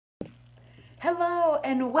Hello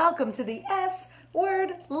and welcome to the S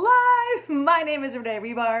Word Live. My name is Renee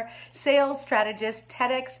Rebar, sales strategist,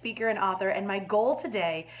 TEDx speaker, and author, and my goal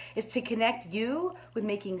today is to connect you with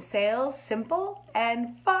making sales simple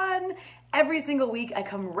and fun. Every single week, I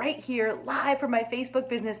come right here live from my Facebook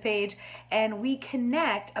business page and we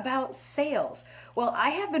connect about sales. Well, I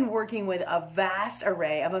have been working with a vast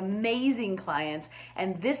array of amazing clients,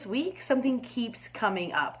 and this week, something keeps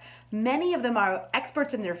coming up. Many of them are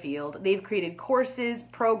experts in their field. They've created courses,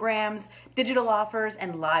 programs, digital offers,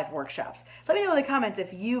 and live workshops. Let me know in the comments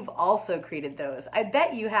if you've also created those. I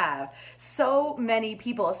bet you have. So many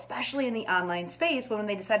people, especially in the online space, when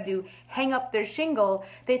they decide to hang up their shingle,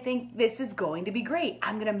 they think this is going to be great.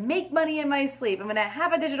 I'm going to make money in my sleep. I'm going to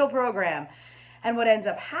have a digital program. And what ends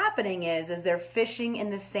up happening is they're fishing in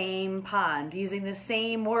the same pond, using the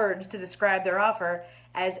same words to describe their offer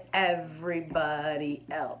as everybody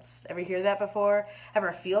else. Ever hear that before?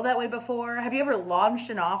 Ever feel that way before? Have you ever launched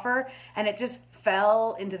an offer and it just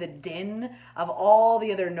fell into the din of all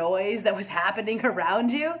the other noise that was happening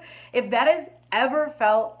around you? If that has ever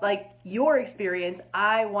felt like your experience,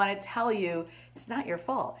 I want to tell you it's not your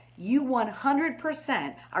fault. You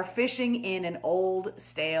 100% are fishing in an old,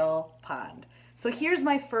 stale pond. So here's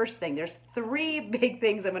my first thing. There's three big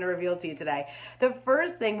things I'm going to reveal to you today. The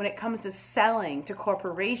first thing when it comes to selling to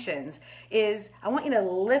corporations is I want you to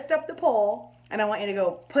lift up the pole and I want you to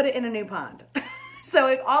go put it in a new pond. So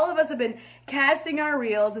if all of us have been casting our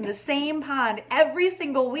reels in the same pond every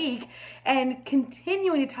single week and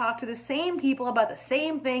continuing to talk to the same people about the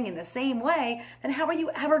same thing in the same way, then how are you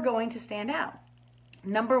ever going to stand out?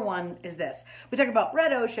 Number one is this. We talk about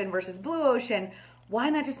red ocean versus blue ocean. Why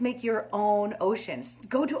not just make your own oceans?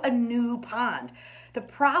 Go to a new pond. The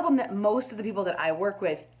problem that most of the people that I work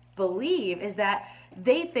with believe is that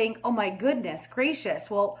they think, oh my goodness gracious,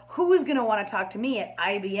 well, who's going to want to talk to me at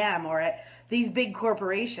IBM or at these big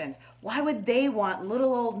corporations? Why would they want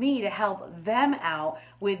little old me to help them out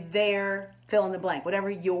with their fill in the blank, whatever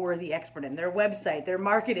you're the expert in, their website, their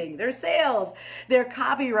marketing, their sales, their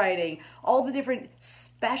copywriting, all the different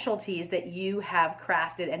specialties that you have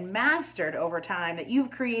crafted and mastered over time that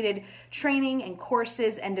you've created training and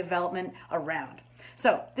courses and development around.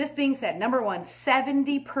 So this being said, number one,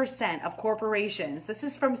 70% of corporations, this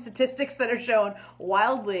is from statistics that are shown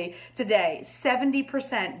wildly today,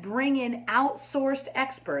 70% bring in outsourced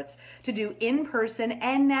experts to do in-person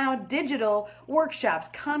and now digital workshops,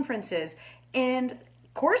 conferences, and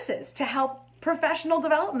courses to help professional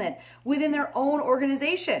development within their own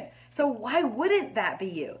organization. So why wouldn't that be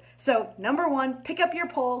you? So number one, pick up your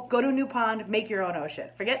pole, go to a new pond, make your own ocean.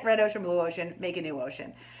 Forget red ocean, blue ocean, make a new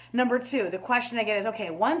ocean. Number two, the question I get is, okay,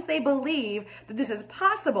 once they believe that this is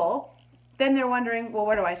possible, then they're wondering, well,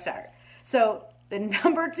 where do I start? So the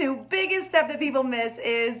number two biggest step that people miss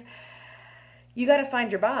is you got to find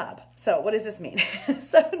your Bob. So what does this mean?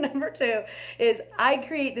 So number two is I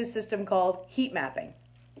create this system called heat mapping.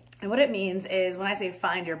 And what it means is when I say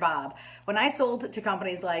find your Bob, when I sold to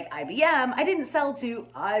companies like IBM, I didn't sell to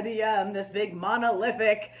IBM, this big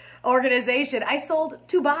monolithic organization. I sold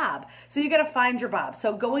to Bob. So you got to find your Bob.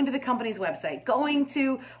 So going to the company's website, going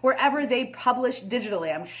to wherever they publish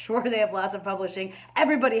digitally. I'm sure they have lots of publishing.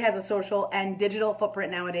 Everybody has a social and digital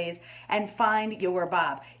footprint nowadays, and find your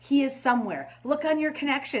Bob. He is somewhere. Look on your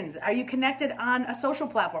connections. Are you connected on a social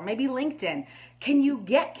platform? Maybe LinkedIn. Can you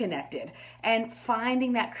get connected? And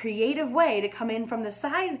finding that creative way to come in from the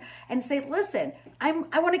side and say, listen, I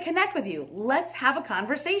want to connect with you. Let's have a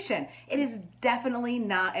conversation. It is definitely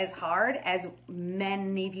not as hard as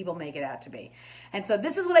many people make it out to be. And so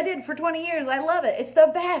this is what I did for 20 years. I love it. It's the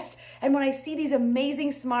best. And when I see these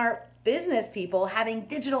amazing, smart business people having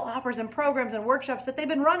digital offers and programs and workshops that they've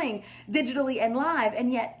been running digitally and live,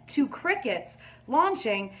 and yet two crickets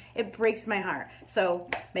launching, it breaks my heart. So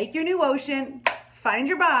make your new ocean, find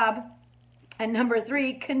your Bob, and number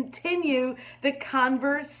three, continue the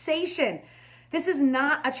conversation. This is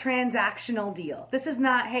not a transactional deal. This is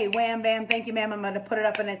not, hey, wham, bam, thank you, ma'am, I'm going to put it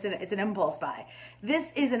up and it's an impulse buy.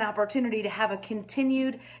 This is an opportunity to have a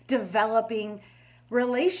continued developing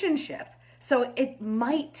relationship. So it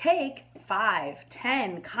might take 5,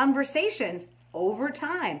 10 conversations over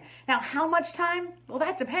time. Now, how much time? Well,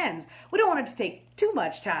 that depends. We don't want it to take too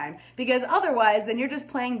much time because otherwise then you're just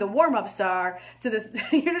playing the warm-up star to the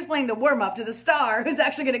you're just playing the warm-up to the star who's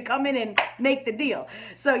actually going to come in and make the deal.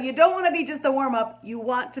 So you don't want to be just the warm-up, you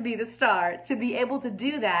want to be the star. To be able to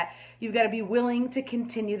do that, you've got to be willing to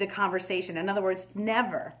continue the conversation. In other words,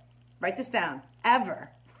 never, write this down, ever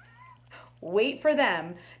wait for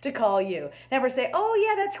them to call you. Never say, oh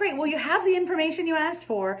yeah, that's great. Well, you have the information you asked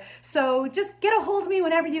for, so just get a hold of me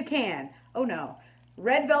whenever you can. Oh no.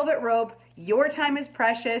 red velvet rope. Your time is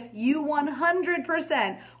precious. You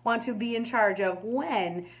 100% want to be in charge of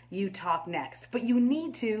when you talk next, but you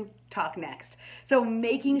need to talk next. So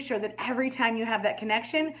making sure that every time you have that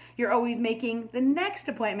connection, you're always making the next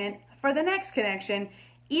appointment for the next connection,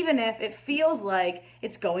 even if it feels like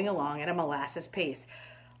it's going along at a molasses pace.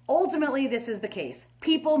 Ultimately, this is the case.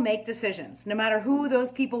 People make decisions, no matter who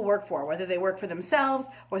those people work for, whether they work for themselves,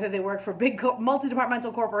 whether they work for big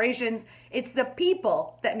multi-departmental corporations. It's the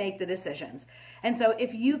people that make the decisions. And so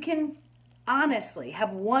if you can honestly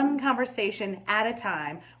have one conversation at a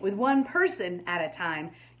time with one person at a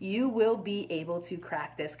time, you will be able to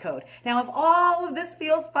crack this code. Now, if all of this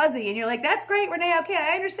feels fuzzy and you're like, that's great, Renee, okay,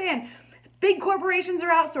 I understand. Big corporations are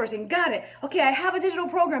outsourcing. Got it. Okay, I have a digital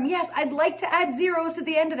program. Yes, I'd like to add zeros at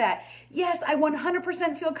the end of that. Yes, I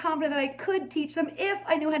 100% feel confident that I could teach them if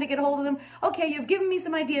I knew how to get a hold of them. Okay, you've given me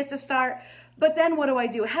some ideas to start, but then what do I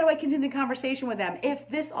do? How do I continue the conversation with them? If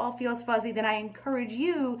this all feels fuzzy, then I encourage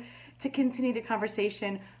you to continue the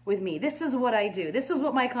conversation with me. This is what I do. This is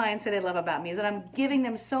what my clients say they love about me, is that I'm giving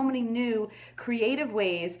them so many new creative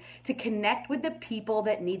ways to connect with the people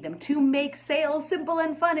that need them, to make sales simple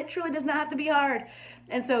and fun. It truly does not have to be hard.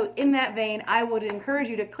 And so in that vein, I would encourage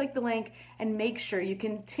you to click the link and make sure you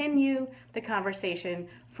continue the conversation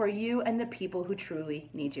for you and the people who truly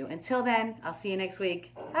need you. Until then, I'll see you next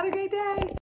week. Have a great day.